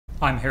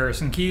I'm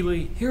Harrison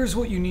Keeley. Here's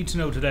what you need to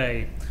know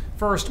today.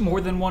 First,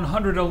 more than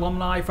 100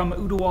 alumni from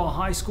Ooltewah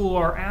High School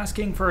are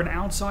asking for an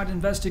outside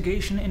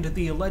investigation into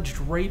the alleged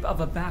rape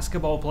of a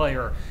basketball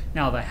player.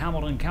 Now, the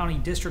Hamilton County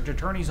District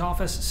Attorney's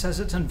Office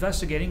says it's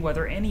investigating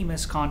whether any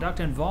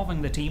misconduct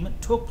involving the team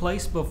took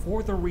place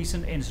before the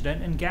recent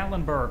incident in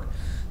Gatlinburg.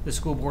 The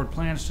school board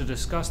plans to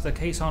discuss the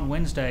case on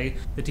Wednesday.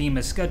 The team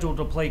is scheduled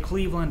to play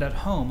Cleveland at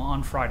home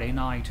on Friday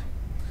night.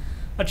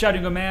 A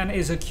Chattanooga man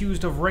is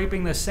accused of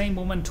raping the same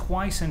woman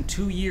twice in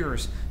 2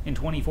 years. In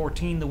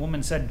 2014, the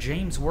woman said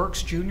James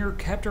Works Jr.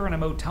 kept her in a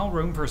motel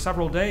room for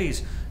several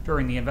days.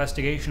 During the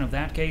investigation of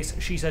that case,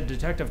 she said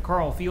Detective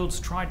Karl Fields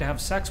tried to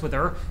have sex with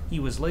her.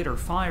 He was later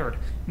fired.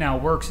 Now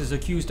Works is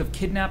accused of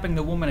kidnapping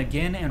the woman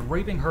again and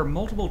raping her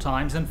multiple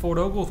times in Fort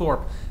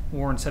Oglethorpe.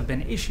 Warrants have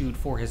been issued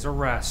for his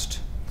arrest.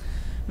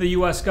 The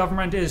U.S.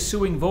 government is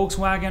suing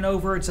Volkswagen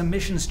over its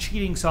emissions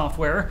cheating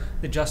software.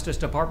 The Justice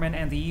Department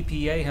and the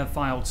EPA have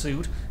filed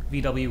suit.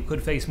 VW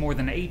could face more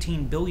than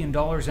 $18 billion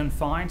in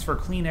fines for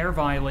clean air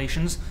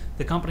violations.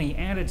 The company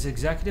and its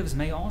executives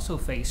may also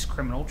face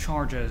criminal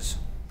charges.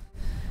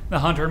 The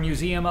Hunter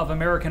Museum of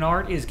American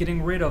Art is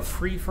getting rid of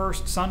free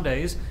first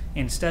Sundays.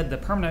 Instead, the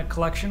permanent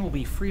collection will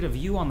be free to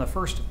view on the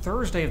first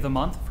Thursday of the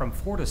month from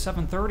 4 to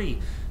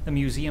 7:30. The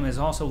museum is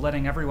also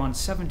letting everyone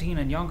 17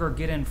 and younger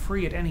get in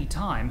free at any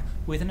time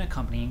with an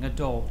accompanying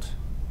adult.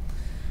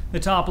 The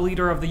top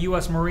leader of the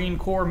U.S. Marine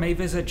Corps may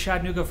visit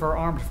Chattanooga for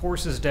Armed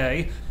Forces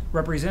Day.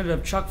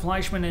 Representative Chuck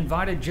Fleischman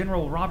invited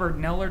General Robert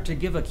Neller to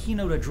give a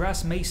keynote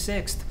address May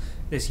 6th.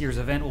 This year's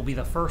event will be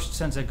the first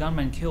since a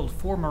gunman killed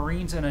 4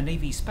 Marines and a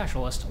Navy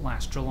specialist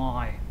last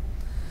July.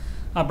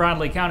 A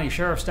Bradley County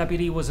Sheriff's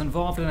deputy was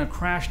involved in a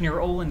crash near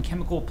Olin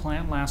Chemical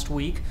Plant last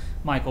week.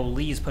 Michael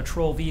Lee's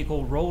patrol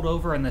vehicle rolled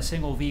over in the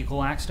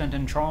single-vehicle accident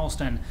in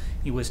Charleston.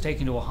 He was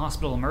taken to a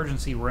hospital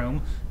emergency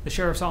room. The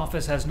sheriff's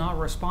office has not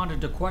responded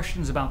to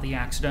questions about the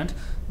accident.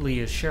 Lee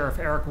is Sheriff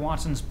Eric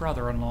Watson's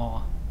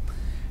brother-in-law.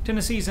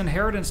 Tennessee's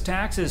inheritance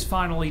tax is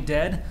finally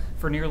dead.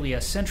 For nearly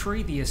a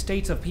century, the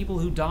estates of people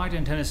who died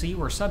in Tennessee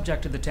were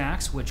subject to the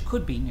tax, which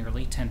could be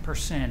nearly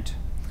 10%.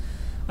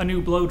 A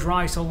new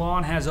blow-dry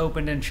salon has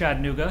opened in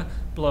Chattanooga.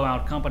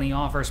 Blowout Company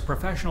offers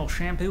professional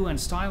shampoo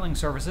and styling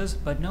services,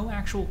 but no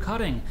actual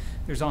cutting.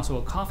 There's also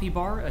a coffee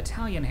bar,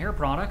 Italian hair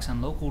products,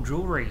 and local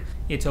jewelry.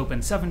 It's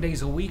open 7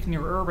 days a week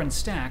near Urban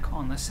Stack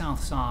on the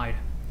south side.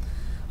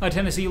 A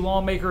Tennessee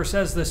lawmaker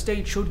says the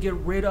state should get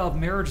rid of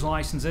marriage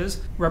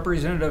licenses.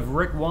 Representative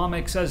Rick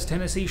Womack says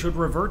Tennessee should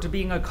revert to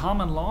being a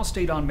common law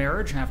state on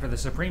marriage after the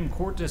Supreme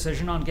Court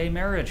decision on gay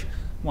marriage.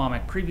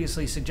 Womack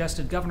previously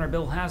suggested Governor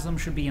Bill Haslam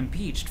should be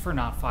impeached for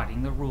not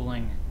fighting the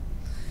ruling.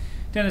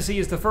 Tennessee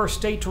is the first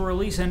state to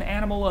release an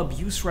animal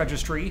abuse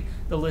registry.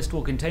 The list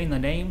will contain the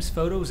names,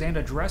 photos, and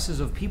addresses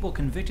of people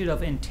convicted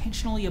of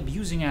intentionally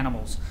abusing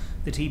animals.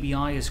 The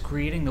TBI is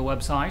creating the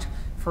website.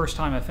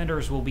 First-time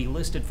offenders will be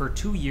listed for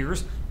 2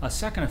 years. A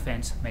second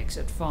offense makes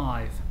it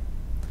 5.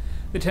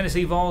 The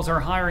Tennessee Vols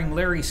are hiring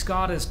Larry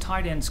Scott as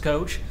tight ends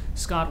coach.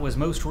 Scott was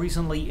most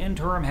recently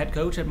interim head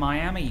coach at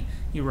Miami.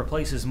 He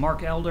replaces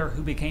Mark Elder,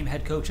 who became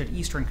head coach at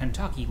Eastern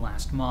Kentucky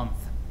last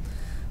month.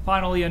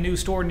 Finally, a new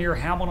store near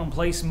Hamilton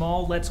Place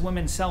Mall lets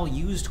women sell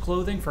used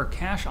clothing for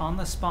cash on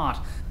the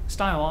spot.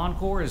 Style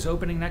Encore is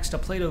opening next to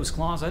Plato's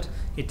Closet.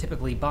 It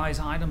typically buys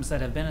items that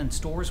have been in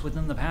stores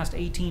within the past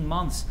 18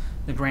 months.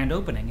 The grand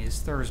opening is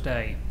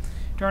Thursday.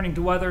 Turning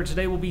to weather,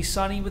 today will be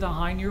sunny with a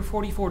high near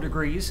 44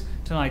 degrees.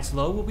 Tonight's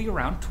low will be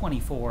around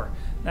 24.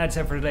 That's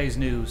it for today's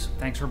news.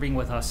 Thanks for being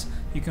with us.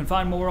 You can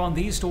find more on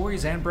these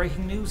stories and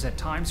breaking news at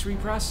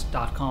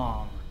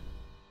times3press.com.